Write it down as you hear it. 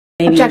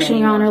Objection,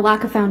 Your Honor,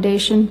 lack of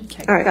foundation.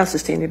 Okay. All right, I'll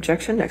sustain the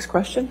objection. Next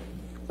question.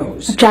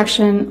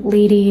 Objection,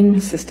 leading.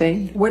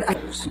 Sustain.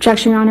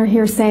 Objection, Your Honor,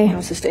 hearsay.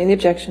 I'll sustain the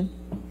objection.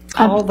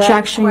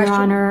 Objection, Your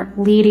Honor,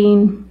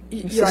 leading.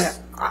 Your Honor,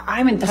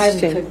 I'm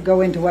entitled to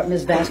go into what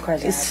Ms.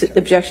 Vasquez asked. The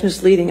objection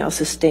is leading. I'll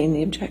sustain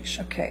the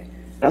objection. Okay.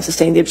 I'll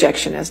sustain the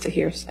objection as to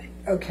hearsay.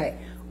 Okay.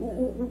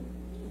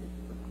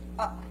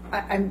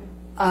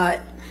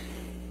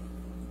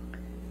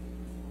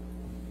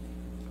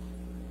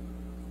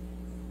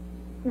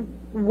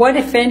 What,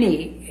 if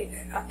any,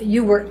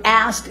 you were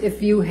asked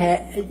if you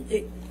had,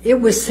 it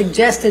was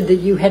suggested that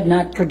you had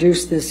not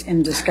produced this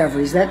in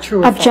discovery. Is that true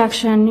or false?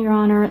 Objection, Your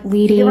Honor,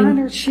 leading. Your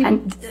Honor,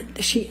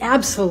 she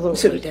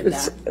absolutely did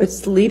that.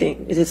 It's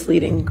leading. It's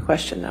leading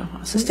question, though.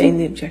 I'll sustain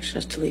the objection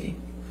as to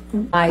leading.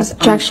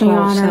 Objection, Your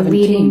Honor,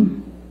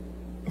 leading.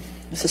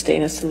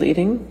 Sustain as to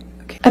leading.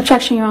 Okay.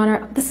 Objection, Your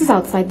Honor. This is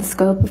outside the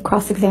scope of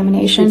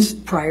cross-examination. It's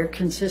prior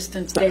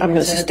consistent statements. I'm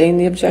going to sustain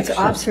the objection. It's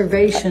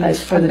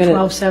observations for the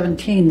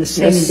 1217, the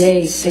same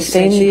day.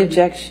 Sustain the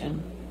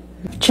objection.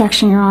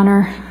 Objection, Your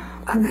Honor.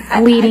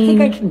 Leading. I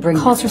think I can bring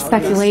calls for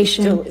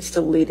speculation. It's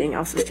still leading.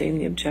 I'll sustain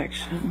the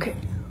objection. Okay.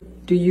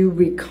 Do you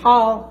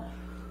recall?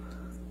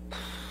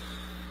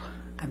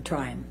 I'm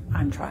trying.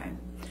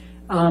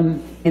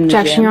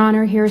 Objection, Your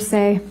Honor.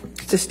 Hearsay.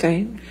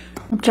 Sustain.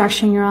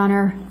 Objection, Your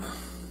Honor.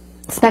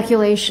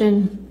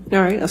 Speculation.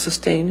 All right, I'll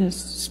sustain as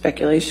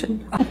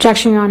speculation.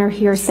 Objection, Your Honor.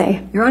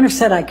 Hearsay. Your Honor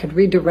said I could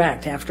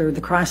redirect after the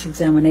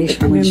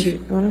cross-examination.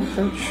 You want to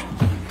approach?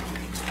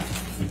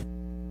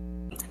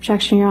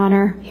 Objection, Your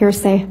Honor.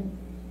 Hearsay.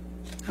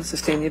 I'll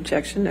sustain the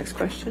objection. Next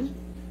question.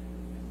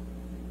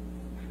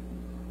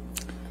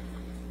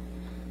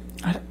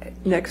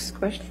 Next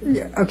question.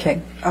 Yeah,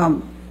 okay.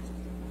 I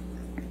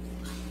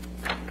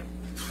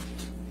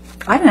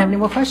don't have any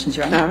more questions,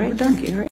 Your Honor. All right, thank you.